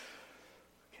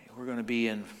We're going to be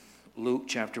in Luke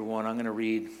chapter 1. I'm going to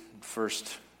read the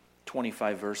first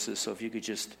 25 verses, so if you could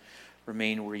just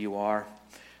remain where you are,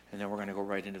 and then we're going to go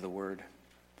right into the word.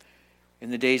 In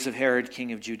the days of Herod,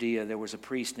 king of Judea, there was a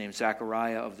priest named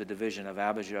Zechariah of the division of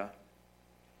Abijah.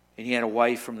 And he had a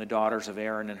wife from the daughters of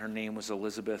Aaron, and her name was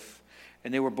Elizabeth.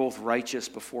 And they were both righteous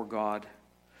before God,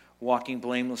 walking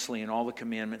blamelessly in all the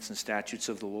commandments and statutes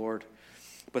of the Lord.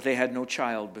 But they had no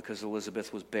child because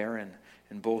Elizabeth was barren,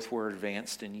 and both were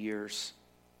advanced in years.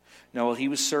 Now, while he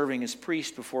was serving as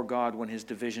priest before God when his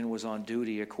division was on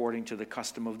duty, according to the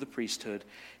custom of the priesthood,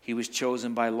 he was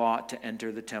chosen by lot to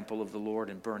enter the temple of the Lord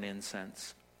and burn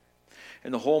incense.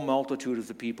 And the whole multitude of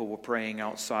the people were praying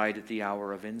outside at the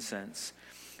hour of incense.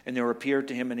 And there appeared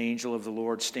to him an angel of the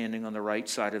Lord standing on the right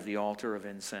side of the altar of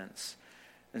incense.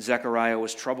 And Zechariah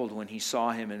was troubled when he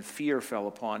saw him, and fear fell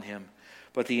upon him.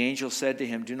 But the angel said to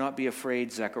him, "Do not be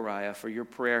afraid, Zechariah, for your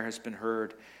prayer has been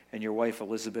heard, and your wife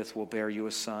Elizabeth will bear you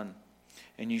a son,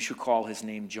 and you shall call his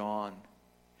name John.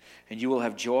 And you will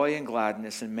have joy and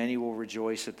gladness, and many will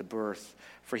rejoice at the birth,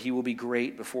 for he will be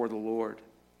great before the Lord.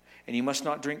 And he must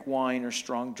not drink wine or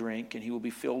strong drink, and he will be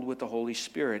filled with the Holy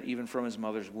Spirit, even from his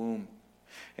mother's womb.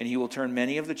 And he will turn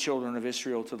many of the children of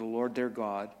Israel to the Lord their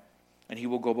God, and he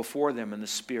will go before them in the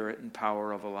spirit and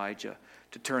power of Elijah,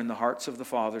 to turn the hearts of the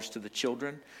fathers to the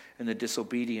children, and the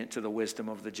disobedient to the wisdom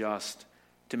of the just,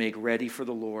 to make ready for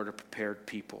the Lord a prepared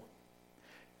people."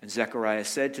 And Zechariah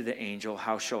said to the angel,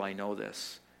 "How shall I know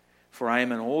this? For I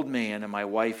am an old man, and my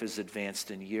wife is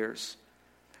advanced in years."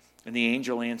 And the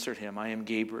angel answered him, "I am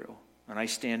Gabriel, and I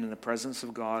stand in the presence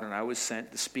of God, and I was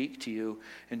sent to speak to you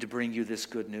and to bring you this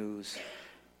good news.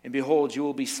 And behold, you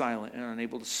will be silent and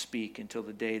unable to speak until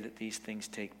the day that these things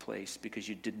take place, because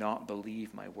you did not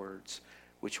believe my words,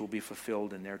 which will be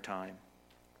fulfilled in their time."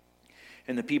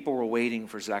 And the people were waiting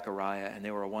for Zechariah, and they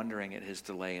were wondering at his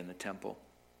delay in the temple.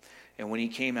 And when he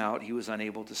came out, he was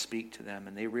unable to speak to them,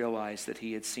 and they realized that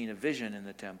he had seen a vision in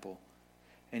the temple.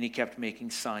 And he kept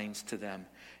making signs to them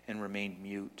and remained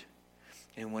mute.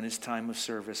 And when his time of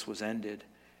service was ended,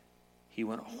 he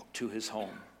went to his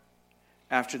home.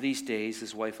 After these days,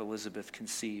 his wife Elizabeth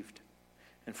conceived,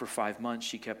 and for 5 months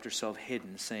she kept herself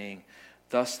hidden, saying,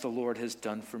 "Thus the Lord has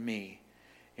done for me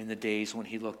in the days when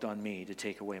he looked on me to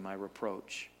take away my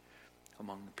reproach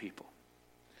among the people."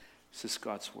 This is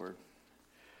God's word.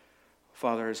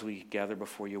 Father, as we gather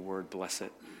before your word, bless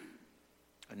it,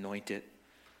 anoint it.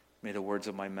 May the words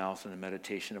of my mouth and the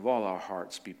meditation of all our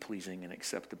hearts be pleasing and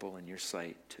acceptable in your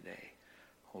sight today.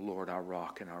 O Lord, our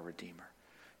rock and our redeemer,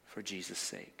 for Jesus'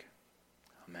 sake.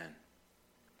 Amen.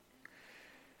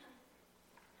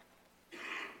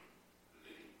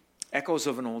 Echoes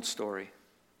of an old story.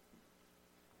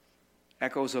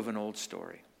 Echoes of an old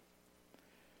story.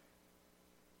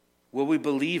 Will we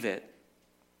believe it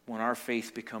when our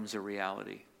faith becomes a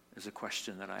reality? Is a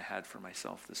question that I had for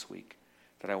myself this week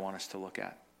that I want us to look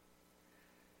at.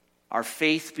 Our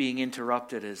faith being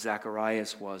interrupted, as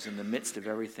Zacharias was in the midst of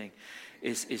everything,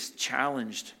 is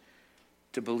challenged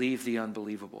to believe the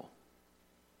unbelievable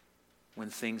when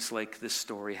things like this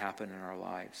story happen in our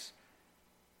lives.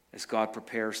 As God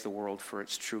prepares the world for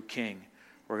its true king,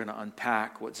 we're going to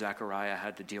unpack what Zechariah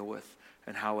had to deal with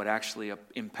and how it actually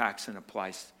impacts and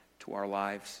applies to our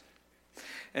lives.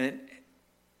 And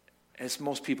as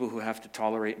most people who have to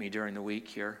tolerate me during the week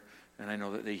here, and I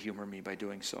know that they humor me by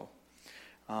doing so,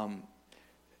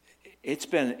 it's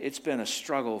been a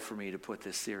struggle for me to put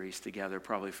this series together,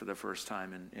 probably for the first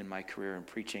time in my career in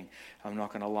preaching. I'm not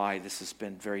going to lie, this has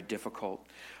been very difficult.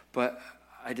 But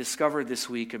I discovered this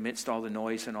week, amidst all the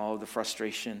noise and all of the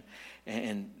frustration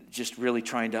and just really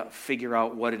trying to figure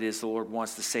out what it is the Lord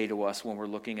wants to say to us when we're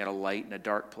looking at a light in a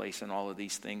dark place and all of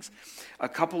these things. A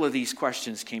couple of these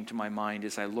questions came to my mind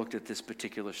as I looked at this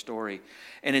particular story.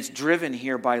 And it's driven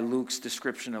here by Luke's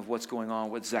description of what's going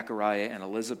on with Zechariah and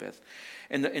Elizabeth.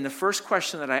 And the first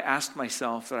question that I asked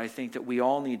myself that I think that we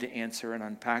all need to answer and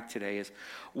unpack today is,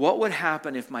 what would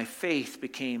happen if my faith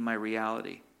became my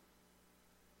reality?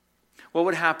 What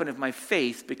would happen if my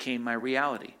faith became my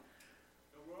reality?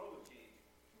 The world would change.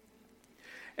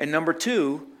 And number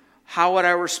two, how would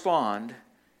I respond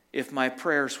if my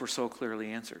prayers were so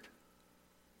clearly answered?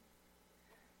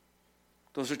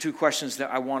 Those are two questions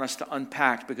that I want us to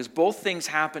unpack, because both things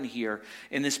happen here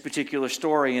in this particular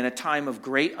story in a time of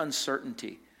great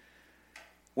uncertainty.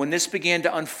 When this began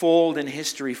to unfold in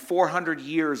history, 400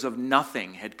 years of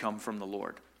nothing had come from the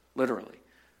Lord, literally,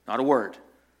 not a word.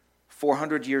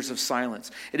 400 years of silence.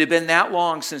 It had been that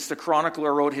long since the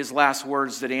chronicler wrote his last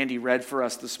words that Andy read for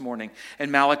us this morning,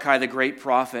 and Malachi, the great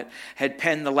prophet, had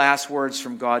penned the last words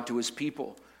from God to his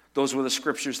people. Those were the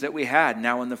scriptures that we had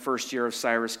now in the first year of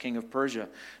Cyrus, king of Persia,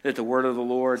 that the word of the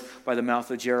Lord by the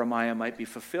mouth of Jeremiah might be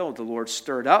fulfilled. The Lord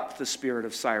stirred up the spirit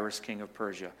of Cyrus, king of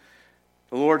Persia.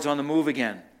 The Lord's on the move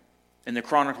again, and the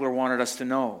chronicler wanted us to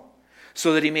know,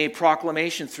 so that he made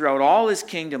proclamation throughout all his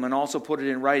kingdom and also put it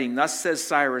in writing. Thus says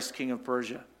Cyrus, king of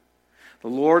Persia, the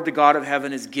Lord, the God of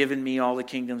heaven, has given me all the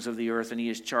kingdoms of the earth, and he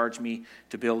has charged me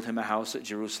to build him a house at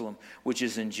Jerusalem, which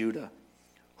is in Judah.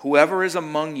 Whoever is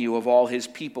among you of all his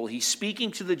people, he's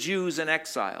speaking to the Jews in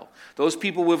exile, those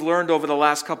people we've learned over the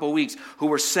last couple of weeks who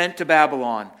were sent to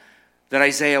Babylon that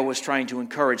Isaiah was trying to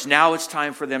encourage. Now it's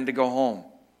time for them to go home.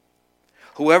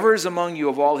 Whoever is among you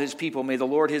of all his people, may the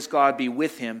Lord his God be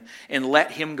with him and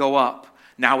let him go up.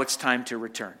 Now it's time to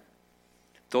return.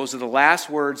 Those are the last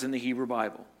words in the Hebrew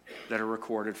Bible that are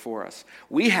recorded for us.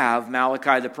 We have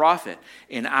Malachi the prophet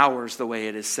in ours the way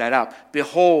it is set up.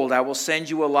 Behold, I will send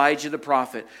you Elijah the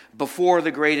prophet before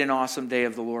the great and awesome day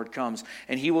of the Lord comes,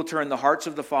 and he will turn the hearts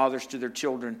of the fathers to their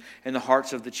children and the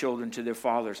hearts of the children to their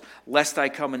fathers, lest I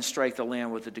come and strike the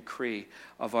land with a decree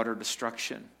of utter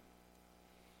destruction.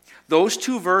 Those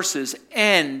two verses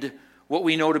end what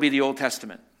we know to be the Old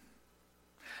Testament.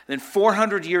 Then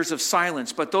 400 years of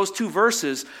silence, but those two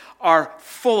verses are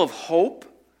full of hope.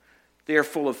 They are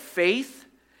full of faith,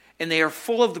 and they are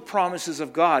full of the promises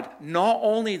of God. Not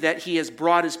only that he has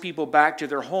brought his people back to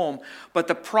their home, but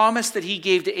the promise that he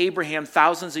gave to Abraham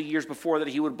thousands of years before, that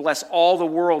he would bless all the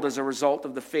world as a result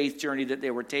of the faith journey that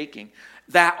they were taking.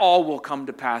 That all will come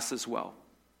to pass as well.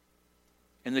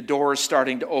 And the door is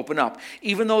starting to open up.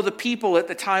 Even though the people at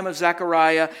the time of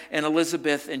Zechariah and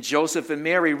Elizabeth and Joseph and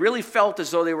Mary really felt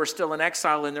as though they were still in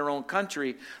exile in their own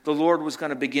country, the Lord was going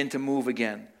to begin to move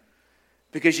again.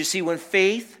 Because you see, when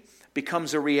faith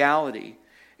becomes a reality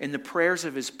and the prayers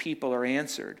of his people are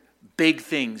answered, big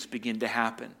things begin to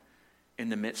happen in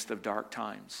the midst of dark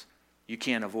times. You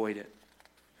can't avoid it.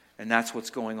 And that's what's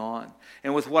going on.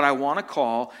 And with what I want to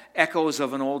call echoes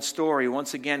of an old story,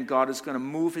 once again, God is going to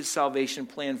move his salvation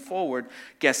plan forward.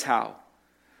 Guess how?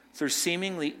 Through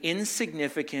seemingly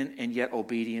insignificant and yet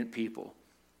obedient people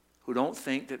who don't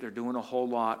think that they're doing a whole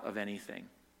lot of anything.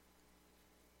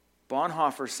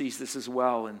 Bonhoeffer sees this as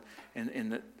well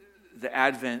in the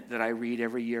Advent that I read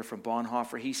every year from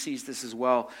Bonhoeffer. He sees this as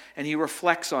well, and he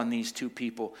reflects on these two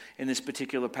people in this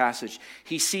particular passage.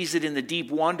 He sees it in the deep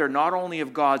wonder not only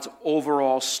of God's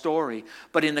overall story,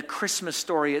 but in the Christmas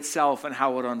story itself and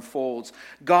how it unfolds.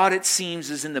 God, it seems,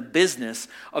 is in the business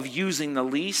of using the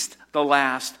least, the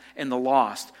last, and the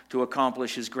lost to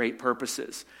accomplish his great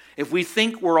purposes. If we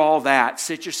think we're all that,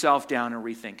 sit yourself down and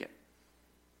rethink it.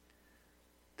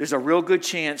 There's a real good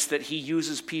chance that he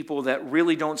uses people that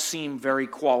really don't seem very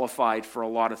qualified for a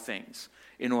lot of things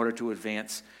in order to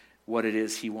advance what it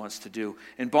is he wants to do.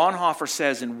 And Bonhoeffer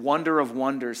says in Wonder of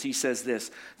Wonders, he says this,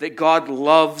 that God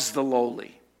loves the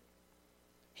lowly.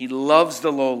 He loves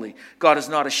the lowly. God is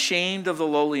not ashamed of the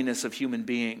lowliness of human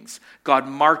beings. God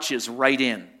marches right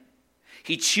in.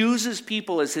 He chooses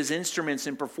people as his instruments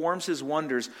and performs his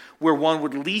wonders where one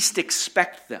would least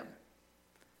expect them.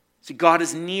 See, God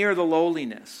is near the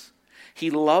lowliness. He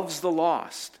loves the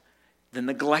lost, the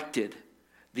neglected,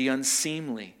 the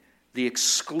unseemly, the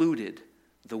excluded,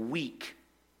 the weak,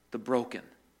 the broken.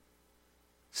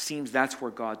 Seems that's where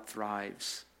God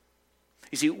thrives.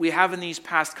 You see, we have in these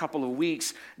past couple of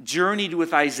weeks journeyed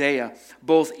with Isaiah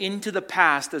both into the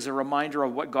past as a reminder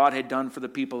of what God had done for the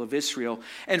people of Israel.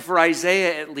 And for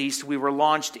Isaiah, at least, we were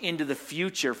launched into the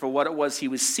future for what it was he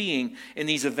was seeing in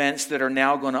these events that are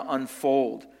now going to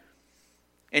unfold.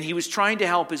 And he was trying to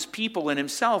help his people and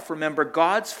himself remember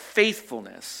God's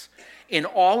faithfulness in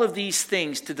all of these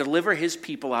things to deliver his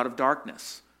people out of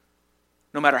darkness.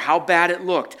 No matter how bad it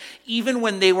looked, even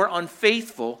when they were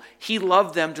unfaithful, he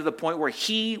loved them to the point where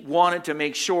he wanted to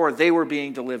make sure they were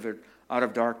being delivered out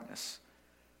of darkness.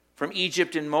 From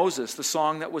Egypt and Moses, the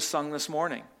song that was sung this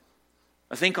morning.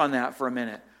 Now think on that for a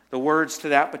minute. The words to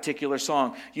that particular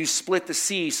song. You split the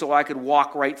sea so I could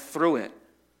walk right through it.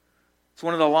 It's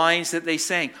one of the lines that they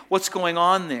sang. What's going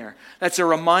on there? That's a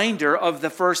reminder of the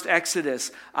first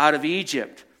Exodus out of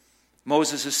Egypt.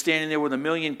 Moses is standing there with 1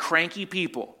 million cranky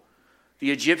people. The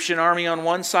Egyptian army on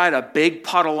one side, a big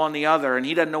puddle on the other, and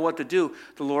he doesn't know what to do.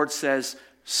 The Lord says,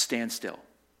 stand still.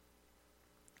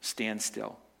 Stand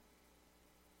still.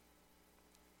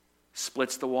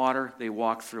 Splits the water, they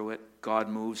walk through it. God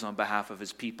moves on behalf of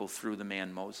his people through the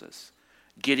man Moses.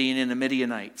 Gideon and the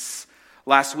Midianites.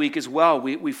 Last week as well,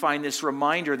 we find this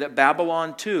reminder that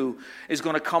Babylon too is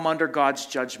going to come under God's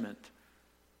judgment.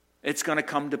 It's going to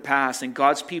come to pass, and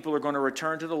God's people are going to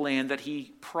return to the land that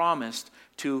he promised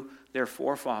to their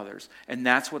forefathers. And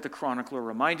that's what the chronicler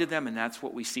reminded them, and that's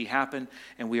what we see happen.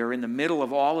 And we are in the middle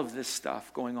of all of this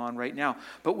stuff going on right now.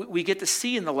 But we get to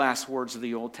see in the last words of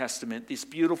the Old Testament this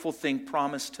beautiful thing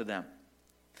promised to them.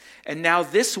 And now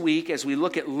this week, as we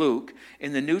look at Luke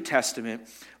in the New Testament,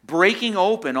 breaking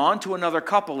open onto another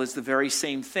couple is the very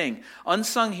same thing.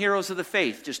 Unsung heroes of the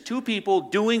faith, just two people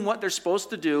doing what they're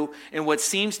supposed to do in what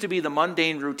seems to be the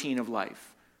mundane routine of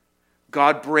life.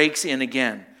 God breaks in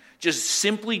again, just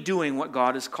simply doing what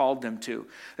God has called them to.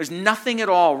 There's nothing at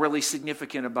all really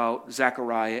significant about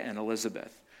Zechariah and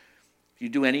Elizabeth. If you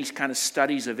do any kind of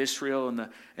studies of Israel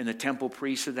and the temple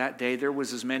priests of that day, there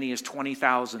was as many as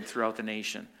 20,000 throughout the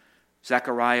nation.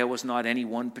 Zechariah was not any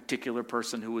one particular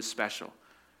person who was special,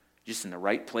 just in the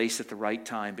right place at the right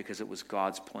time because it was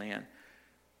God's plan.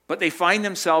 But they find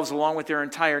themselves, along with their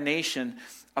entire nation,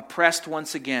 oppressed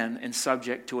once again and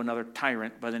subject to another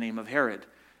tyrant by the name of Herod.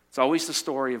 It's always the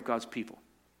story of God's people,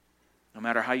 no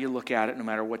matter how you look at it, no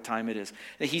matter what time it is.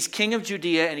 He's king of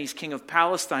Judea and he's king of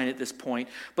Palestine at this point,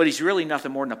 but he's really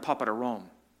nothing more than a puppet of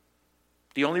Rome.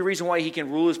 The only reason why he can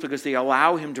rule is because they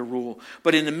allow him to rule.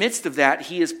 But in the midst of that,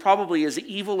 he is probably as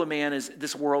evil a man as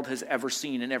this world has ever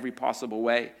seen in every possible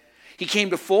way. He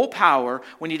came to full power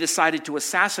when he decided to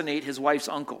assassinate his wife's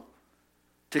uncle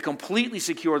to completely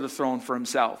secure the throne for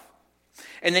himself.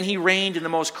 And then he reigned in the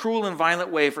most cruel and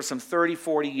violent way for some 30,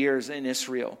 40 years in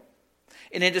Israel.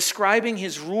 And in describing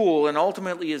his rule and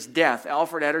ultimately his death,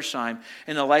 Alfred Edersheim,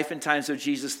 in The Life and Times of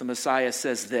Jesus the Messiah,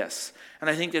 says this. And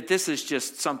I think that this is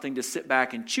just something to sit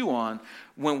back and chew on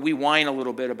when we whine a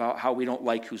little bit about how we don't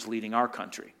like who's leading our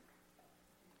country.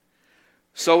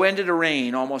 So ended a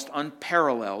reign almost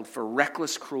unparalleled for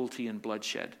reckless cruelty and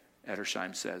bloodshed,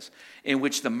 Edersheim says, in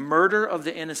which the murder of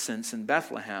the innocents in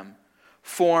Bethlehem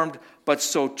formed but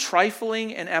so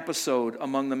trifling an episode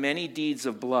among the many deeds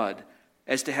of blood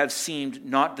as to have seemed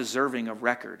not deserving of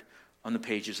record on the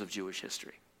pages of Jewish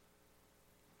history.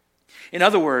 In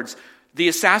other words, the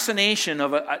assassination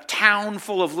of a town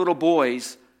full of little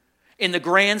boys in the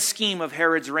grand scheme of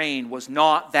Herod's reign was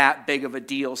not that big of a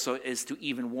deal so as to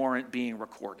even warrant being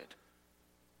recorded.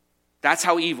 That's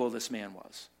how evil this man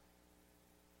was.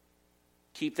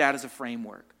 Keep that as a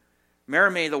framework.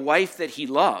 Merimee, the wife that he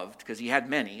loved, because he had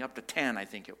many, up to 10 I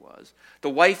think it was, the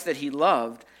wife that he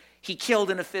loved, he killed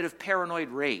in a fit of paranoid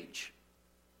rage.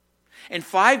 And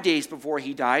 5 days before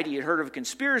he died, he had heard of a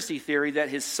conspiracy theory that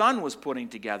his son was putting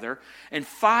together. And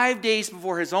 5 days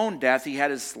before his own death, he had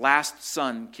his last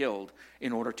son killed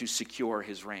in order to secure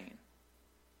his reign.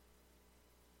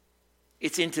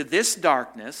 It's into this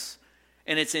darkness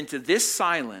and it's into this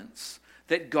silence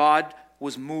that God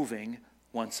was moving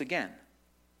once again.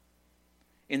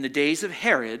 In the days of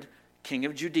Herod, king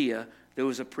of Judea, there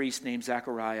was a priest named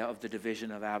Zechariah of the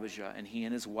division of Abijah, and he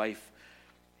and his wife,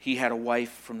 he had a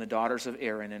wife from the daughters of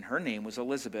Aaron, and her name was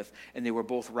Elizabeth, and they were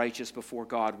both righteous before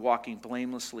God, walking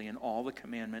blamelessly in all the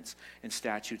commandments and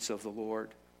statutes of the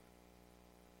Lord.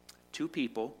 Two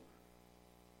people,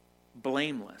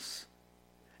 blameless,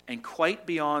 and quite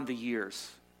beyond the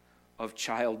years of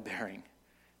childbearing.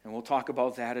 And we'll talk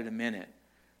about that in a minute.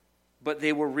 But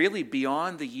they were really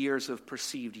beyond the years of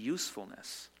perceived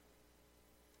usefulness.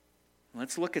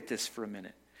 Let's look at this for a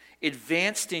minute.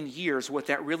 Advanced in years, what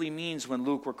that really means when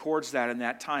Luke records that in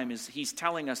that time is he's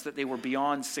telling us that they were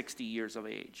beyond 60 years of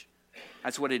age.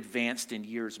 That's what advanced in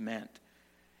years meant.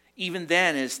 Even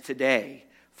then as today,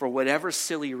 for whatever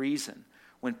silly reason,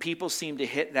 when people seem to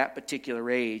hit that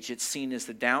particular age, it's seen as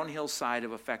the downhill side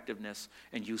of effectiveness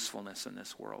and usefulness in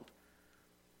this world.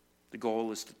 The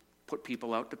goal is to put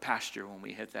people out to pasture when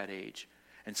we hit that age.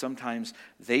 And sometimes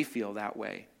they feel that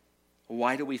way.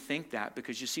 Why do we think that?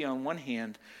 Because you see, on one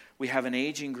hand, we have an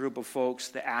aging group of folks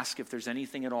that ask if there's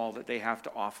anything at all that they have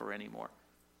to offer anymore.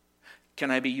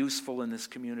 Can I be useful in this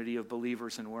community of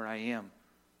believers and where I am?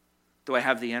 Do I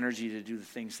have the energy to do the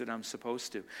things that I'm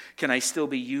supposed to? Can I still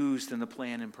be used in the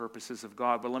plan and purposes of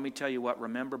God? But let me tell you what,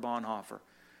 remember Bonhoeffer.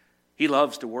 He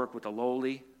loves to work with the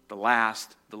lowly, the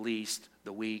last, the least,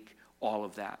 the weak, all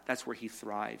of that. That's where he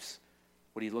thrives.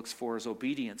 What he looks for is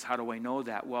obedience. How do I know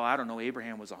that? Well, I don't know.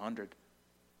 Abraham was 100.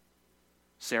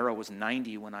 Sarah was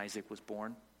 90 when Isaac was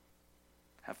born.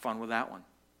 Have fun with that one.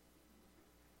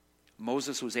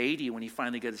 Moses was 80 when he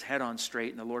finally got his head on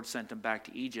straight and the Lord sent him back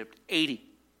to Egypt. 80.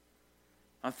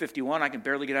 I'm 51. I can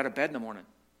barely get out of bed in the morning.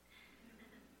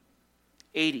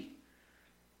 80.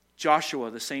 Joshua,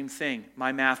 the same thing.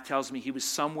 My math tells me he was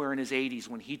somewhere in his 80s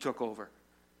when he took over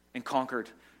and conquered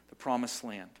the promised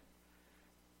land.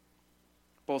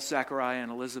 Both Zechariah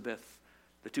and Elizabeth,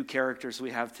 the two characters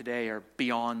we have today, are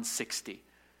beyond 60.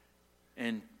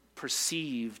 and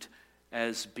perceived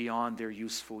as beyond their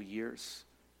useful years.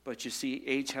 But you see,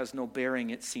 age has no bearing,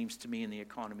 it seems to me, in the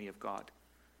economy of God.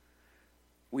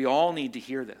 We all need to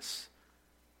hear this.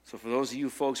 So for those of you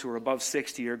folks who are above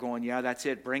 60, you're going, yeah, that's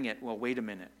it, bring it. Well, wait a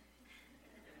minute.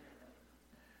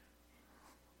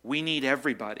 We need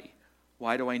everybody.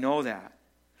 Why do I know that?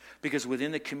 Because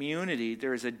within the community,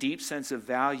 there is a deep sense of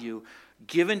value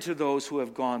given to those who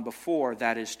have gone before.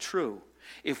 That is true.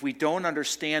 If we don't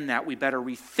understand that, we better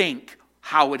rethink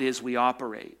how it is we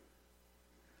operate.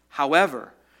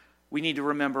 However, we need to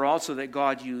remember also that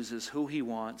God uses who he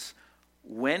wants,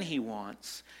 when he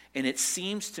wants. And it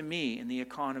seems to me in the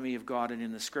economy of God and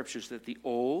in the scriptures that the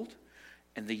old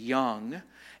and the young,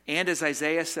 and as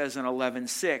Isaiah says in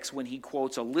 11:6, when he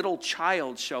quotes, a little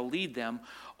child shall lead them,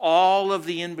 all of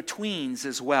the in-betweens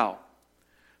as well.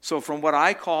 So from what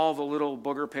I call the little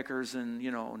booger pickers and,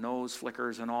 nose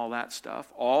flickers and all that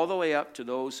stuff, all the way up to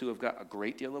those who have got a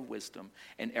great deal of wisdom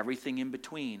and everything in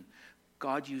between,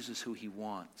 God uses who he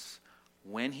wants,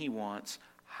 when he wants,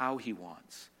 how he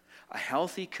wants. A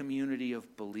healthy community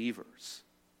of believers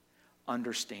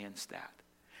understands that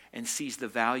and sees the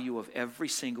value of every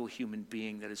single human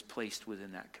being that is placed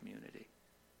within that community.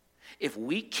 If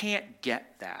we can't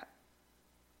get that,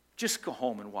 just go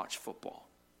home and watch football.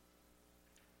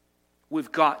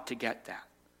 We've got to get that.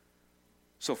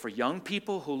 So for young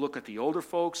people who look at the older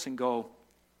folks and go,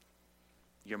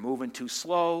 you're moving too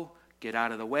slow, get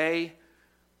out of the way.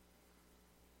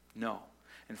 No.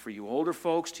 And for you older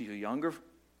folks, to you younger,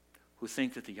 who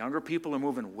think that the younger people are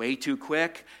moving way too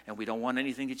quick and we don't want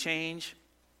anything to change,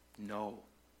 no.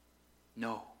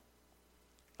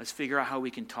 Let's figure out how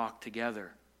we can talk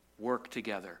together, work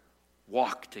together,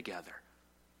 walk together.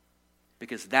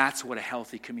 Because that's what a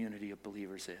healthy community of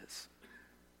believers is.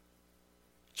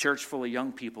 Church full of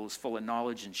young people is full of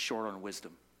knowledge and short on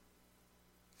wisdom.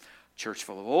 Church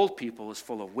full of old people is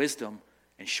full of wisdom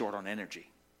and short on energy.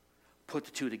 Put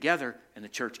the two together and the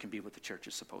church can be what the church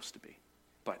is supposed to be.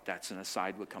 But that's an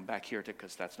aside. We'll come back here to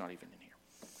because that's not even in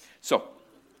here. So,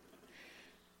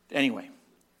 anyway,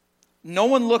 no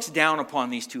one looks down upon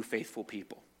these two faithful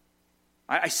people.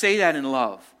 I say that in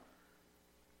love.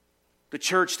 The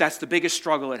church, that's the biggest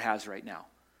struggle it has right now.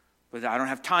 But I don't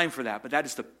have time for that. But that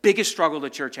is the biggest struggle the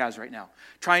church has right now.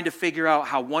 Trying to figure out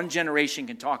how one generation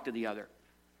can talk to the other.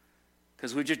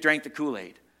 Because we just drank the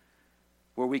Kool-Aid.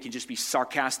 Where we can just be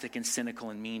sarcastic and cynical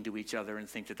and mean to each other and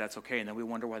think that that's okay. And then we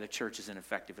wonder why the church is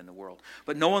ineffective in the world.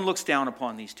 But no one looks down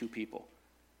upon these two people.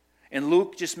 And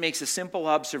Luke just makes a simple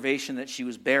observation that she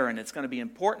was barren. It's going to be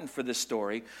important for this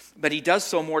story, but he does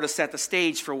so more to set the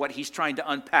stage for what he's trying to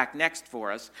unpack next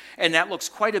for us. And that looks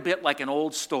quite a bit like an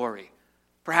old story.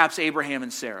 Perhaps Abraham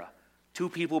and Sarah, two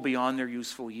people beyond their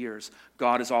useful years,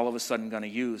 God is all of a sudden going to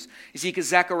use. You see, because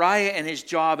Zechariah and his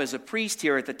job as a priest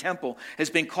here at the temple has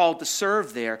been called to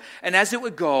serve there. And as it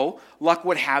would go, luck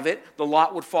would have it, the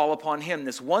lot would fall upon him.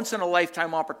 This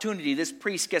once-in-a-lifetime opportunity, this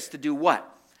priest gets to do what?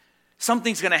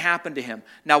 Something's going to happen to him.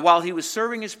 Now, while he was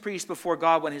serving as priest before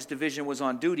God when his division was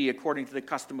on duty, according to the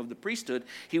custom of the priesthood,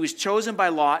 he was chosen by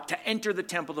Lot to enter the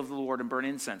temple of the Lord and burn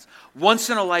incense.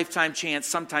 Once-in-a-lifetime chance,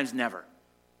 sometimes never.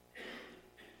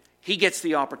 He gets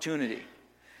the opportunity.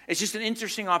 It's just an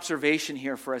interesting observation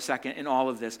here for a second in all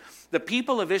of this. The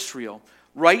people of Israel,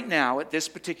 right now, at this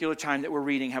particular time that we're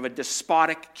reading, have a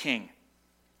despotic king,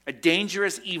 a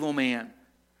dangerous, evil man,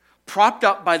 propped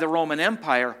up by the Roman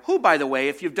Empire, who, by the way,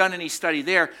 if you've done any study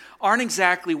there, aren't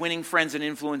exactly winning friends and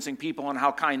influencing people on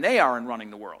how kind they are in running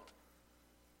the world.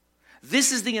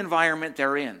 This is the environment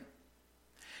they're in.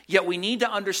 Yet we need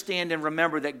to understand and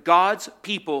remember that God's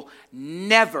people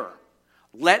never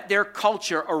let their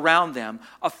culture around them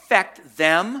affect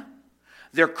them,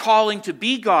 their calling to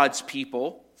be God's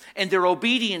people, and their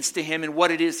obedience to Him in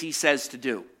what it is He says to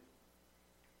do.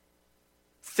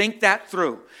 Think that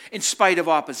through. In spite of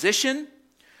opposition,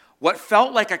 what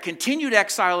felt like a continued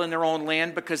exile in their own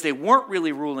land because they weren't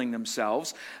really ruling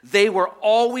themselves, they were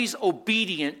always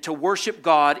obedient to worship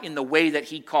God in the way that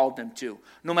He called them to,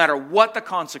 no matter what the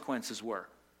consequences were.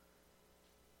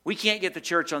 We can't get to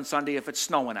church on Sunday if it's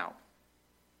snowing out.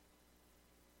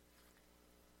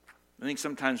 I think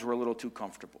sometimes we're a little too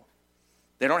comfortable.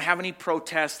 They don't have any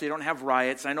protests. They don't have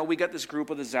riots. I know we got this group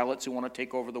of the zealots who want to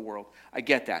take over the world. I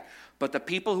get that. But the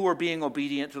people who are being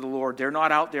obedient to the Lord, they're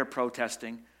not out there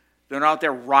protesting. They're not out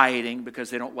there rioting because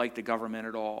they don't like the government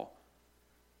at all.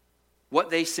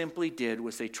 What they simply did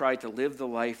was they tried to live the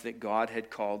life that God had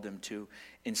called them to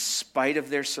in spite of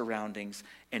their surroundings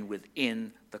and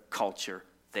within the culture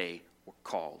they were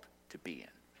called to be in.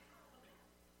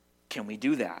 Can we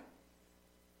do that?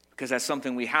 Because that's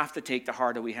something we have to take to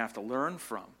heart and we have to learn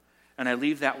from. And I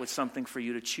leave that with something for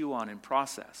you to chew on and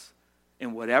process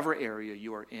in whatever area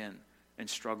you are in and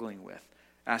struggling with.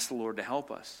 Ask the Lord to help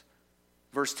us.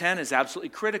 Verse 10 is absolutely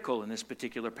critical in this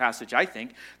particular passage, I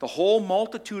think. The whole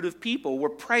multitude of people were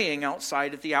praying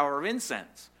outside at the hour of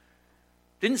incense.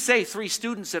 Didn't say 3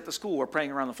 students at the school were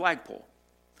praying around the flagpole.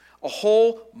 A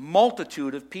whole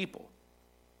multitude of people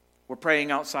were praying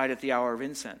outside at the hour of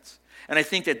incense. And I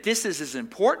think that this is as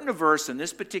important a verse in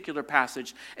this particular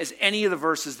passage as any of the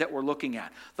verses that we're looking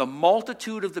at. The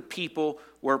multitude of the people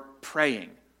were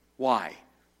praying. Why?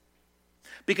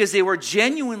 Because they were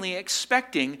genuinely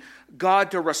expecting God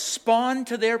to respond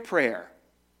to their prayer.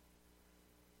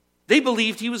 They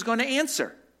believed he was going to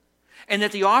answer, and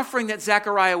that the offering that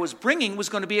Zechariah was bringing was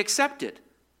going to be accepted.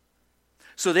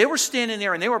 So they were standing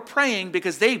there and they were praying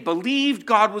because they believed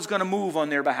God was going to move on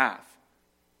their behalf.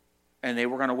 And they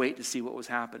were going to wait to see what was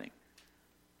happening.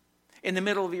 In the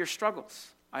middle of your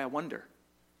struggles, I wonder,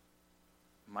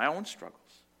 my own struggles,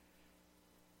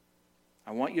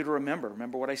 I want you to remember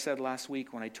what I said last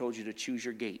week when I told you to choose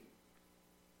your gate.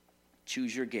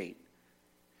 Choose your gate.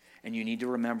 And you need to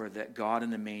remember that God in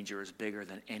the manger is bigger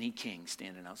than any king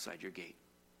standing outside your gate.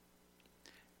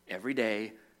 Every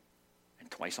day and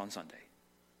twice on Sunday.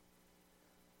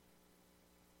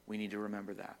 We need to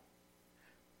remember that.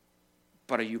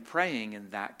 But are you praying in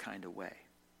that kind of way?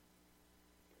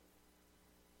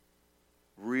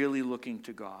 Really looking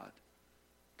to God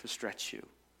to stretch you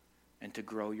and to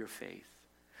grow your faith?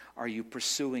 Are you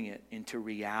pursuing it into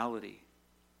reality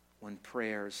when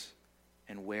prayers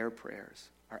and where prayers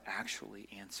are actually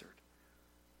answered?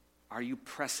 Are you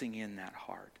pressing in that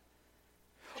hard?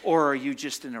 Or are you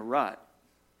just in a rut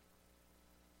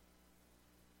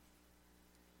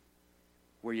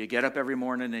where you get up every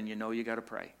morning and you know you got to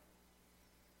pray?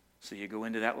 So you go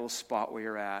into that little spot where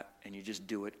you're at and you just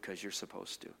do it because you're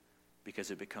supposed to, because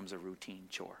it becomes a routine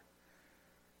chore.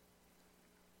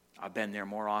 I've been there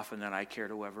more often than I care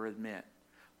to ever admit.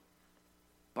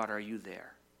 But are you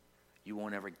there? You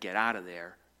won't ever get out of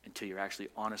there until you're actually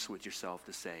honest with yourself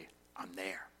to say, I'm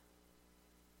there.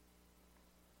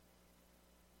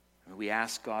 And we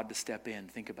ask God to step in.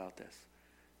 Think about this.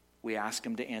 We ask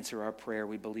him to answer our prayer.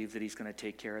 We believe that he's going to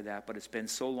take care of that. But it's been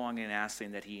so long in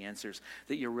asking that he answers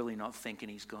that you're really not thinking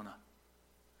he's going to.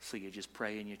 So you just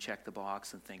pray and you check the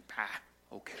box and think,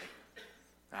 okay.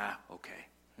 Okay.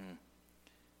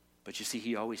 But you see,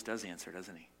 he always does answer,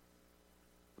 doesn't he?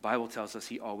 The Bible tells us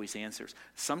he always answers.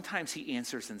 Sometimes he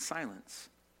answers in silence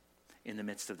in the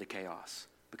midst of the chaos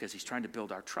because he's trying to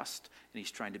build our trust and he's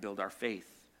trying to build our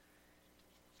faith.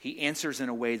 He answers in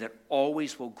a way that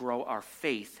always will grow our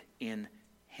faith in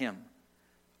him.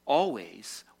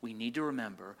 Always, we need to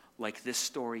remember, like this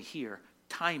story here,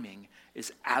 timing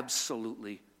is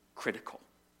absolutely critical.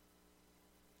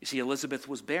 You see, Elizabeth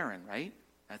was barren, right?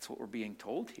 That's what we're being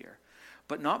told here.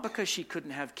 But not because she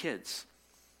couldn't have kids.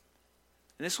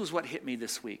 And this was what hit me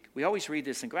this week. We always read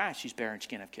this and go, she's barren, she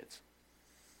can't have kids.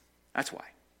 That's why.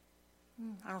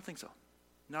 I don't think so.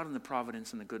 Not in the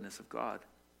providence and the goodness of God.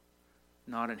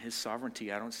 Not in his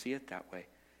sovereignty. I don't see it that way.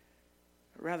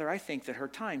 Rather, I think that her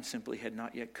time simply had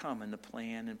not yet come in the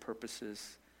plan and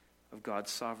purposes of God's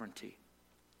sovereignty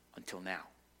until now.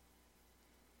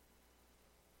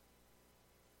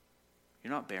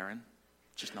 You're not barren.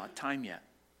 It's just not time yet.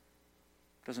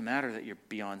 It doesn't matter that you're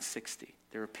beyond 60.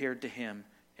 There appeared to him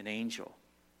an angel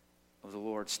of the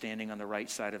Lord standing on the right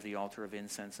side of the altar of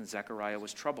incense, and Zechariah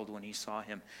was troubled when he saw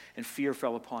him, and fear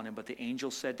fell upon him. But the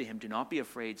angel said to him, "Do not be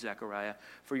afraid, Zechariah,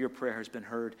 for your prayer has been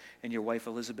heard, and your wife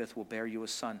Elizabeth will bear you a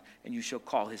son, and you shall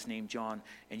call his name John,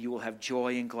 and you will have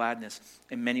joy and gladness,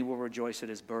 and many will rejoice at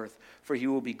his birth. For he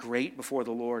will be great before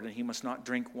the Lord, and he must not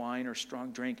drink wine or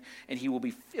strong drink, and he will be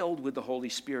filled with the Holy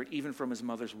Spirit, even from his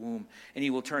mother's womb. And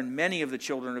he will turn many of the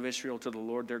children of Israel to the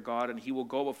Lord their God, and he will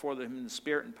go before them in the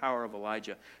spirit and power of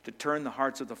Elijah, to turn the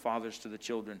hearts of the fathers to the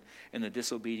children and the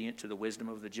disobedient to the wisdom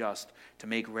of the just, to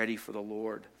make ready for the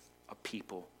Lord a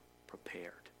people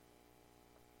prepared."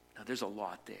 Now there's a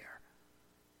lot there,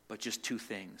 but just two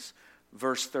things.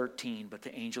 Verse 13, but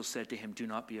the angel said to him, "Do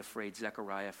not be afraid,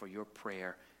 Zechariah, for your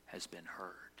prayer has been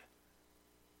heard.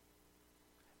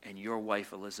 And your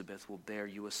wife Elizabeth will bear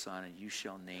you a son, and you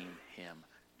shall name him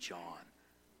John."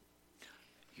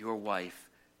 Your wife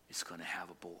is going to have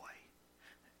a boy.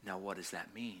 Now what does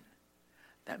that mean?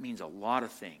 That means a lot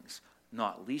of things,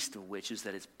 not least of which is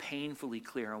that it's painfully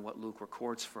clear on what Luke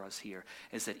records for us here,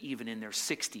 is that even in their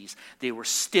 60s, they were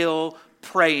still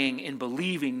praying and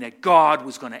believing that God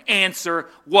was going to answer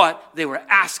what they were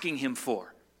asking him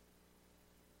for.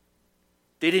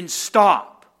 They didn't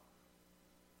stop.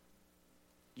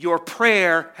 Your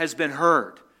prayer has been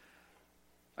heard.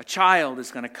 A child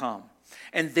is going to come.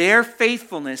 And their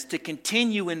faithfulness to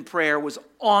continue in prayer was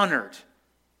honored.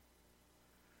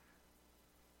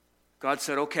 God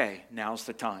said, okay, now's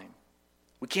the time.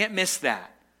 We can't miss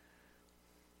that.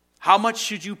 How much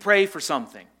should you pray for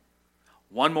something?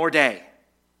 One more day.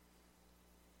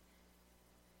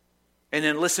 And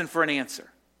then listen for an answer.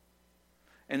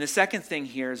 And the second thing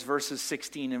here is verses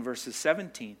 16 and verses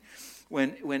 17.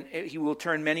 When he will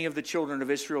turn many of the children of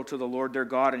Israel to the Lord their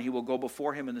God, and he will go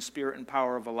before him in the spirit and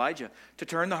power of Elijah, to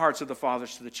turn the hearts of the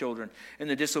fathers to the children, and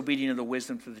the disobedient of the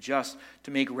wisdom to the just,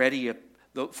 to make ready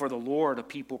for the Lord a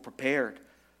people prepared.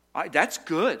 That's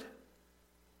good.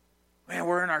 Man,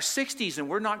 we're in our 60s, and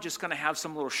we're not just going to have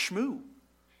some little shmoo.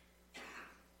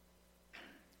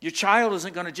 Your child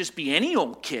isn't going to just be any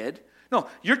old kid. No,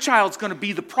 your child's going to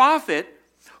be the prophet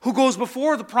who goes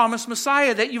before the promised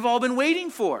Messiah that you've all been waiting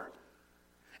for.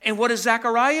 And what does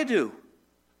Zechariah do?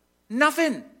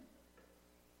 Nothing. You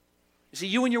see,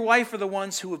 you and your wife are the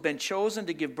ones who have been chosen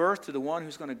to give birth to the one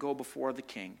who's going to go before the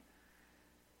king.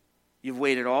 You've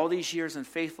waited all these years in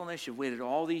faithfulness. You've waited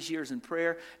all these years in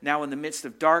prayer. Now in the midst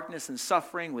of darkness and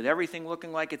suffering, with everything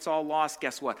looking like it's all lost,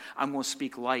 guess what? I'm going to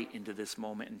speak light into this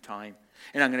moment in time.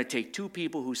 And I'm going to take two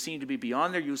people who seem to be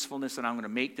beyond their usefulness, and I'm going to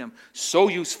make them so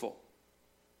useful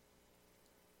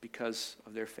because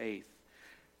of their faith.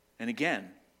 And again,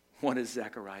 what does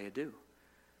Zechariah do?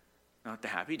 Not the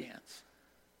happy dance.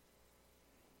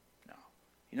 No.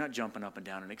 He's not jumping up and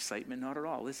down in excitement, not at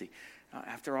all, is he?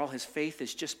 After all, his faith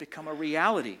has just become a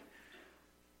reality.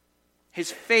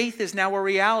 His faith is now a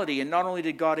reality. And not only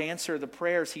did God answer the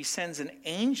prayers, he sends an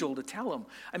angel to tell him.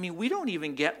 I mean, we don't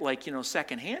even get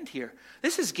secondhand here.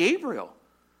 This is Gabriel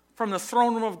from the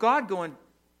throne room of God going,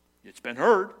 it's been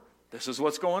heard. This is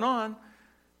what's going on.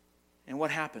 And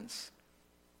what happens?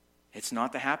 It's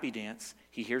not the happy dance.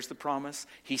 He hears the promise.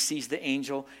 He sees the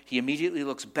angel. He immediately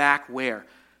looks back where?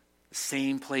 The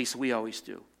same place we always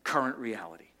do. Current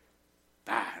reality.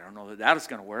 I don't know that is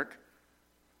going to work.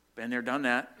 Been there, done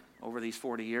that over these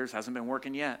 40 years. Hasn't been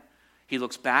working yet. He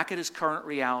looks back at his current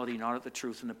reality, not at the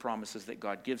truth and the promises that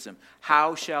God gives him.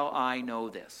 How shall I know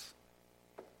this?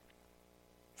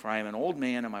 For I am an old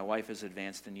man and my wife is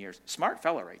advanced in years. Smart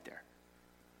fella right there.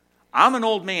 I'm an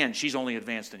old man. She's only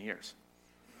advanced in years.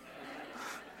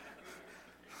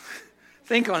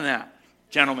 Think on that,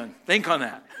 gentlemen. Think on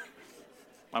that.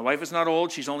 My wife is not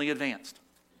old. She's only advanced.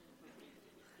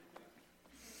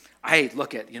 I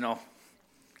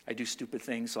do stupid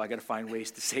things, so I got to find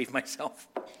ways to save myself.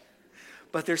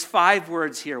 But there's 5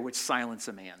 words here which silence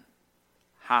a man.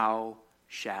 How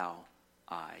shall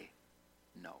I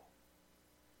know?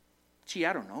 Gee,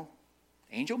 I don't know.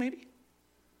 Angel, maybe?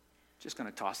 Just going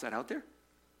to toss that out there?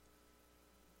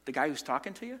 The guy who's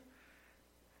talking to you?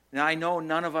 Now, I know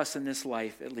none of us in this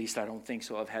life, at least I don't think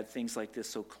so, have had things like this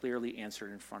so clearly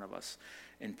answered in front of us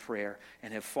in prayer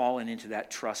and have fallen into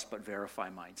that trust but verify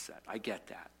mindset. I get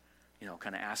that.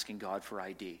 Kind of asking God for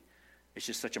ID. It's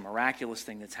just such a miraculous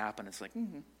thing that's happened. It's like,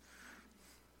 can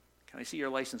I see your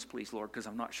license, please, Lord? Because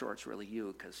I'm not sure it's really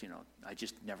you because, I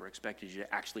just never expected you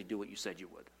to actually do what you said you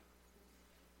would.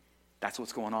 That's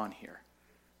what's going on here.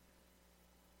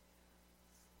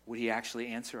 Would he actually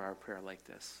answer our prayer like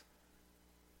this?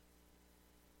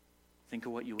 Think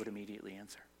of what you would immediately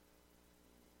answer.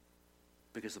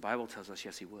 Because the Bible tells us,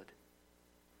 yes, he would.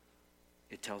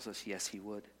 It tells us, yes, he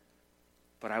would.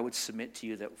 But I would submit to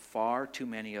you that far too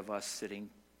many of us sitting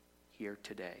here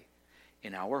today,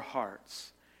 in our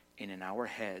hearts and in our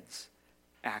heads,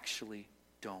 actually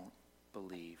don't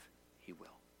believe he will.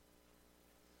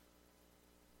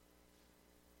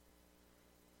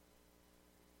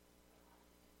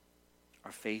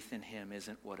 Our faith in him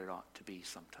isn't what it ought to be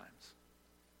sometimes.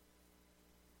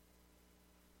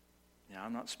 Now,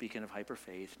 I'm not speaking of hyper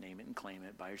faith, name it and claim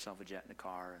it, buy yourself a jet and a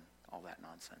car and all that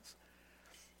nonsense.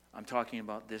 I'm talking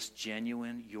about this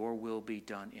genuine, your will be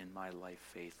done in my life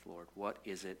faith, Lord. What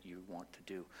is it you want to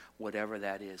do? Whatever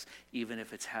that is, even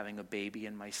if it's having a baby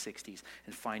in my 60s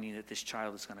and finding that this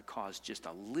child is going to cause just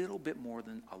a little bit more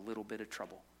than a little bit of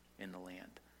trouble in the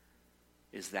land.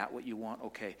 Is that what you want?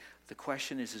 Okay. The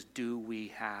question is do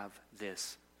we have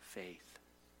this faith?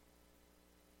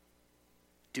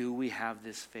 Do we have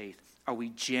this faith? Are we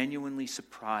genuinely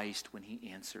surprised when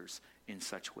he answers in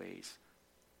such ways?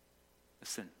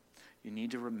 Listen, you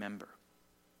need to remember.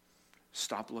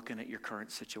 Stop looking at your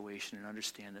current situation and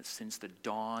understand that since the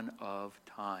dawn of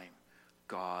time,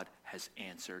 God has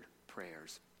answered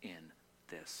prayers in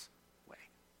this way.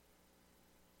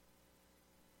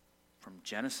 From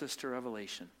Genesis to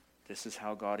Revelation, this is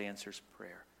how God answers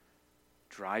prayer.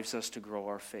 Drives us to grow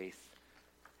our faith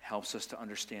helps us to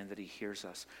understand that he hears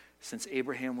us. Since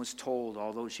Abraham was told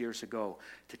all those years ago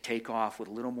to take off with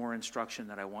a little more instruction,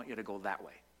 that I want you to go that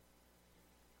way.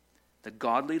 The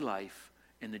godly life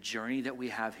and the journey that we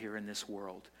have here in this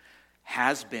world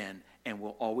has been and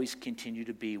will always continue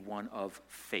to be one of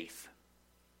faith.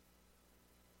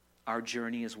 Our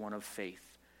journey is one of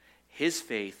faith. His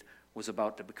faith was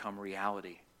about to become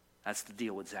reality. That's the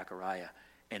deal with Zechariah,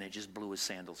 and it just blew his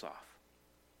sandals off.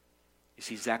 You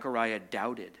see, Zechariah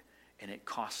doubted, and it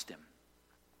cost him.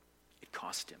 It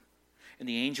cost him. And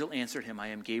the angel answered him, I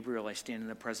am Gabriel, I stand in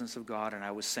the presence of God, and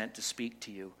I was sent to speak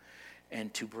to you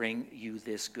and to bring you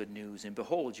this good news. And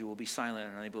behold, you will be silent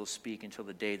and unable to speak until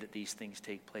the day that these things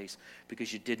take place,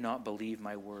 because you did not believe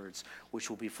my words, which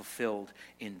will be fulfilled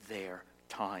in their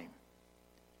time.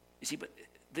 You see, but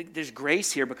there's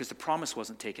grace here because the promise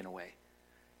wasn't taken away.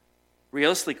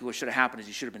 Realistically, what should have happened is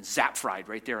he should have been zap-fried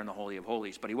right there in the Holy of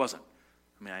Holies, but he wasn't.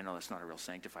 I mean, I know that's not a real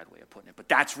sanctified way of putting it, but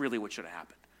that's really what should have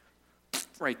happened.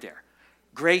 Right there.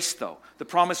 Grace, though. The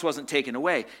promise wasn't taken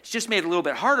away. It's just made it a little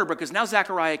bit harder because now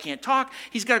Zechariah can't talk.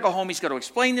 He's got to go home. He's got to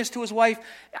explain this to his wife.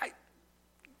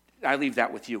 I leave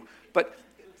that with you. But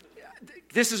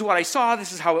this is what I saw.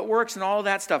 This is how it works and all of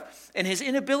that stuff. And his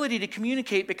inability to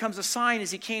communicate becomes a sign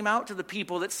as he came out to the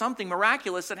people that something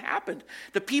miraculous had happened.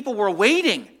 The people were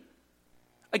waiting.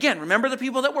 Again, remember the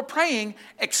people that were praying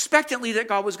expectantly that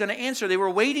God was going to answer. They were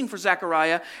waiting for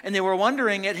Zechariah, and they were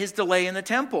wondering at his delay in the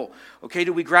temple. Okay,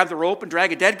 do we grab the rope and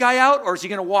drag a dead guy out, or is he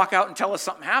going to walk out and tell us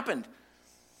something happened?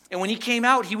 And when he came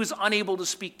out, he was unable to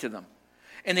speak to them.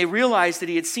 And they realized that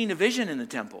he had seen a vision in the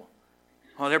temple.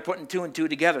 Oh, they're putting two and two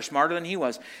together, smarter than he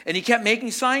was. And he kept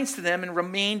making signs to them and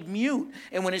remained mute.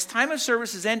 And when his time of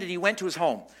services ended, he went to his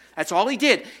home. That's all he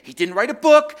did. He didn't write a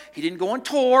book. He didn't go on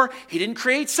tour. He didn't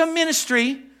create some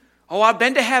ministry. Oh, I've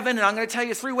been to heaven, and I'm going to tell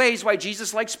you 3 ways why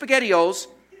Jesus likes SpaghettiOs.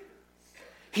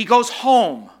 He goes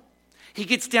home. He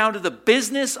gets down to the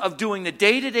business of doing the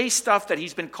day-to-day stuff that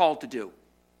he's been called to do.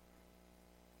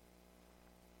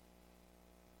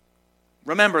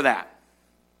 Remember that.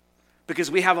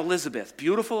 Because we have Elizabeth.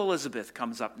 Beautiful Elizabeth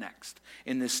comes up next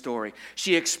in this story.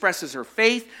 She expresses her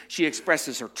faith. She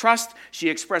expresses her trust. She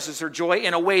expresses her joy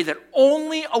in a way that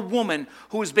only a woman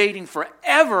who is waiting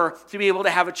forever to be able to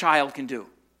have a child can do.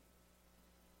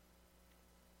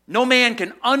 No man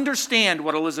can understand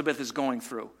what Elizabeth is going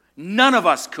through. None of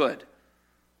us could.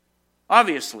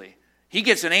 Obviously. He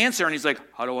gets an answer and he's like,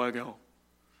 how do I go?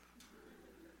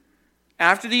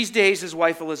 After these days, his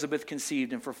wife Elizabeth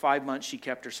conceived, and for 5 months she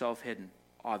kept herself hidden.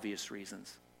 Obvious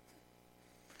reasons.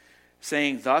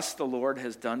 Saying, thus the Lord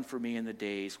has done for me in the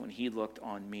days when he looked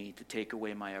on me to take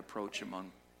away my approach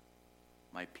among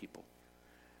my people.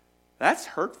 That's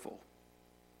hurtful.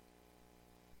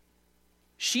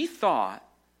 She thought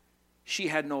she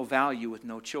had no value with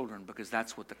no children because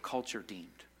that's what the culture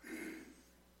deemed.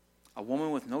 A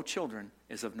woman with no children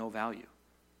is of no value.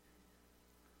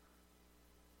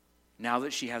 Now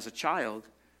that she has a child,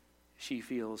 she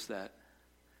feels that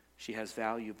she has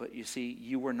value. But you see,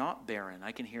 you were not barren.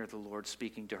 I can hear the Lord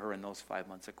speaking to her in those 5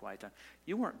 months of quiet time.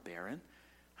 You weren't barren.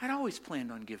 I'd always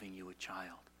planned on giving you a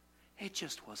child. It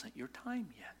just wasn't your time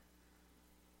yet.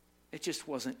 It just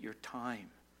wasn't your time.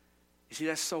 You see,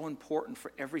 that's so important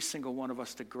for every single one of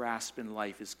us to grasp in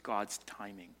life is God's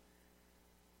timing.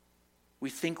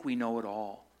 We think we know it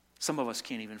all. Some of us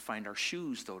can't even find our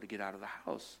shoes, though, to get out of the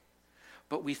house.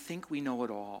 But we think we know it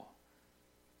all.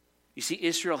 You see,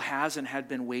 Israel has and had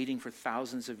been waiting for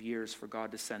thousands of years for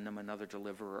God to send them another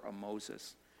deliverer, a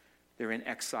Moses. They're in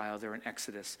exile. They're in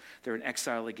Exodus. They're in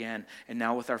exile again. And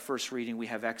now with our first reading, we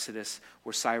have Exodus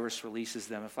where Cyrus releases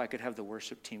them. If I could have the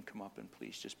worship team come up and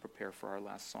please just prepare for our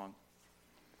last song.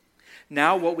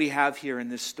 Now what we have here in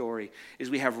this story is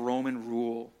we have Roman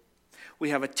rule. We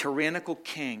have a tyrannical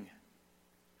king.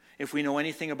 If we know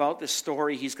anything about this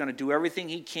story, he's going to do everything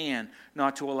he can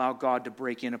not to allow God to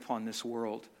break in upon this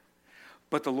world.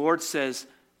 But the Lord says,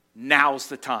 now's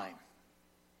the time.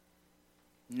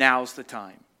 Now's the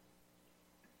time.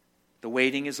 The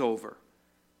waiting is over.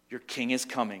 Your king is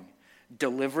coming.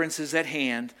 Deliverance is at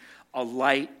hand. A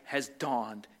light has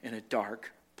dawned in a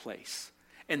dark place.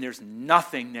 And there's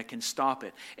nothing that can stop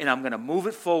it. And I'm going to move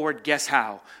it forward, guess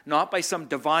how? Not by some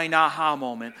divine aha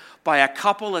moment, by a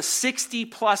couple of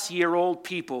 60-plus-year-old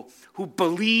people who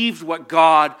believed what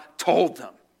God told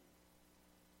them.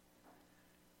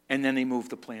 And then they moved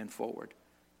the plan forward.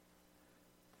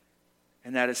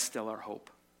 And that is still our hope.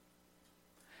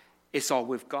 It's all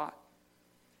we've got.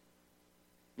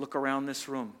 Look around this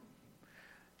room.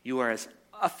 You are as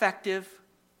effective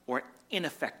or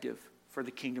ineffective for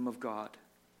the kingdom of God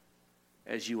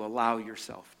as you allow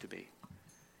yourself to be.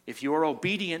 If you're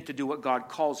obedient to do what God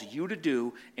calls you to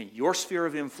do in your sphere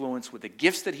of influence with the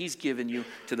gifts that he's given you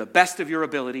to the best of your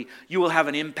ability, you will have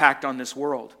an impact on this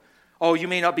world. Oh, you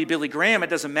may not be Billy Graham, it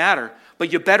doesn't matter,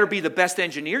 but you better be the best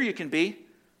engineer you can be,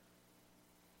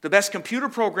 the best computer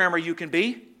programmer you can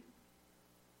be,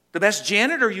 the best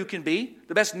janitor you can be,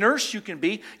 the best nurse you can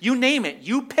be. You name it,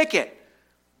 you pick it.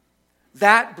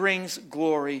 That brings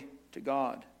glory to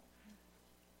God.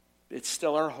 It's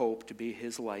still our hope to be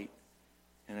his light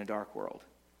in a dark world,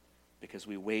 because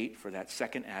we wait for that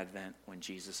second advent when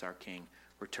Jesus our King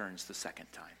returns the second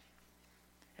time.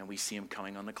 And we see him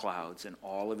coming on the clouds in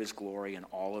all of his glory and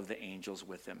all of the angels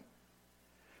with him.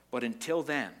 But until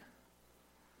then,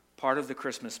 part of the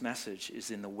Christmas message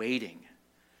is in the waiting,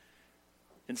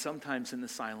 and sometimes in the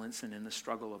silence and in the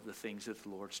struggle of the things that the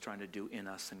Lord's trying to do in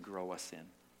us and grow us in.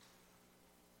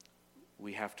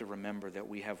 We have to remember that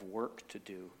we have work to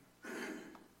do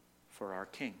for our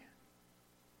King.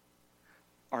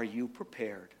 Are you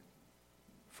prepared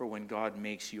for when God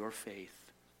makes your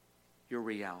faith your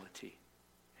reality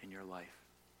in your life?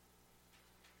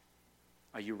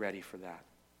 Are you ready for that?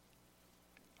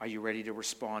 Are you ready to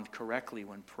respond correctly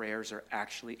when prayers are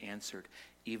actually answered,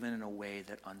 even in a way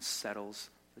that unsettles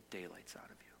the daylights out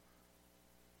of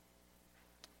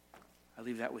you? I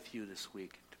leave that with you this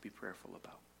week to be prayerful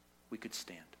about. We could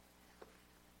stand.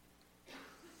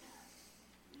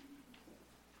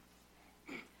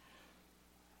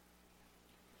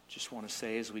 Just want to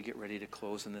say as we get ready to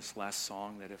close in this last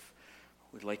song that if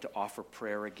we'd like to offer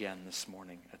prayer again this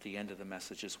morning at the end of the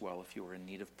message as well. If you are in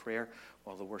need of prayer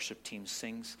while the worship team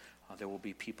sings, there will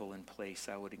be people in place.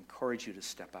 I would encourage you to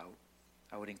step out.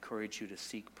 I would encourage you to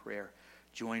seek prayer.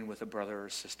 Join with a brother or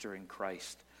sister in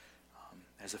Christ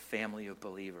as a family of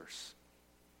believers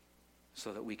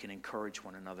so that we can encourage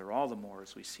one another all the more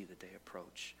as we see the day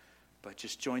approach. But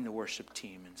just join the worship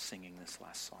team in singing this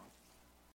last song.